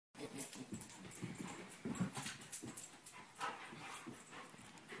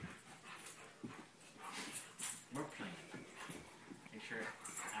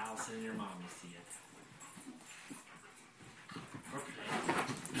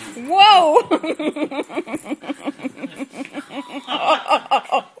Whoa!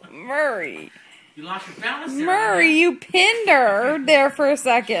 Oh, Murray. You lost your balance there. Murray, Anja. you pinned her there for a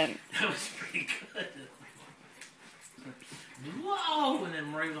second. That was pretty good. Whoa! And then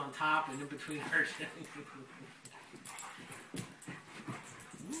Murray was on top and in between her.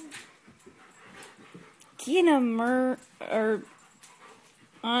 Gina or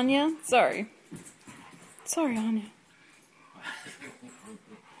Anja? Sorry. Sorry, Anja.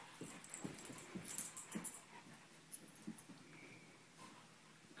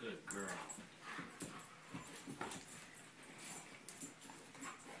 Good girl.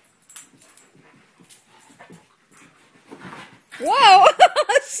 Whoa!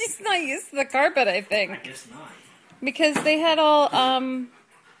 She's not used to the carpet, I think. I guess not. Because they had all,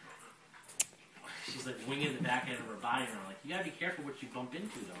 She's like winging the back end of her body, and I'm like, you gotta be careful what you bump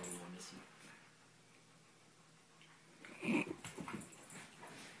into, though, little Missy.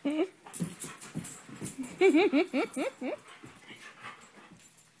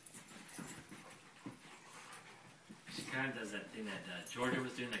 She kind of does that thing that Georgia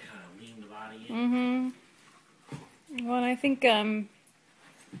was doing, that kind of lean the body in. Mm-hmm. Well, I think,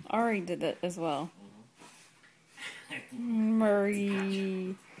 Ari did it as well. Murray. Gotcha.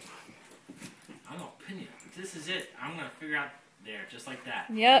 I'm gonna pin you. This is it. I'm gonna figure out there, just like that.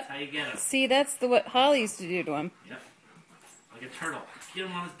 Yep. That's how you get him. See, that's what Holly used to do to him. Yep. Like a turtle. Get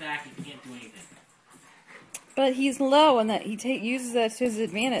him on his back, he can't do anything. But he's low, and that he uses that to his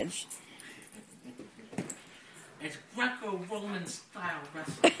advantage. It's Greco-Roman style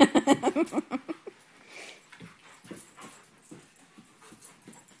wrestling.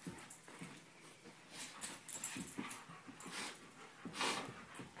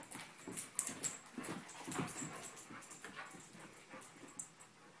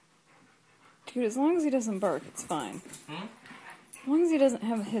 Dude, as long as he doesn't bark, it's fine. Hmm? As long as he doesn't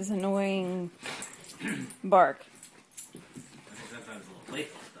have his annoying bark. I think sometimes a little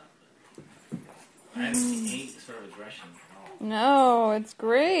playful stuff, but I haven't seen any sort of aggression at all. No, it's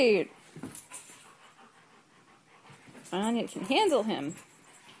great. Anja can handle him.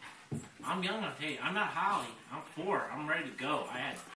 I'm young enough. Hey, I'm not Holly. I'm 4. I'm ready to go. I had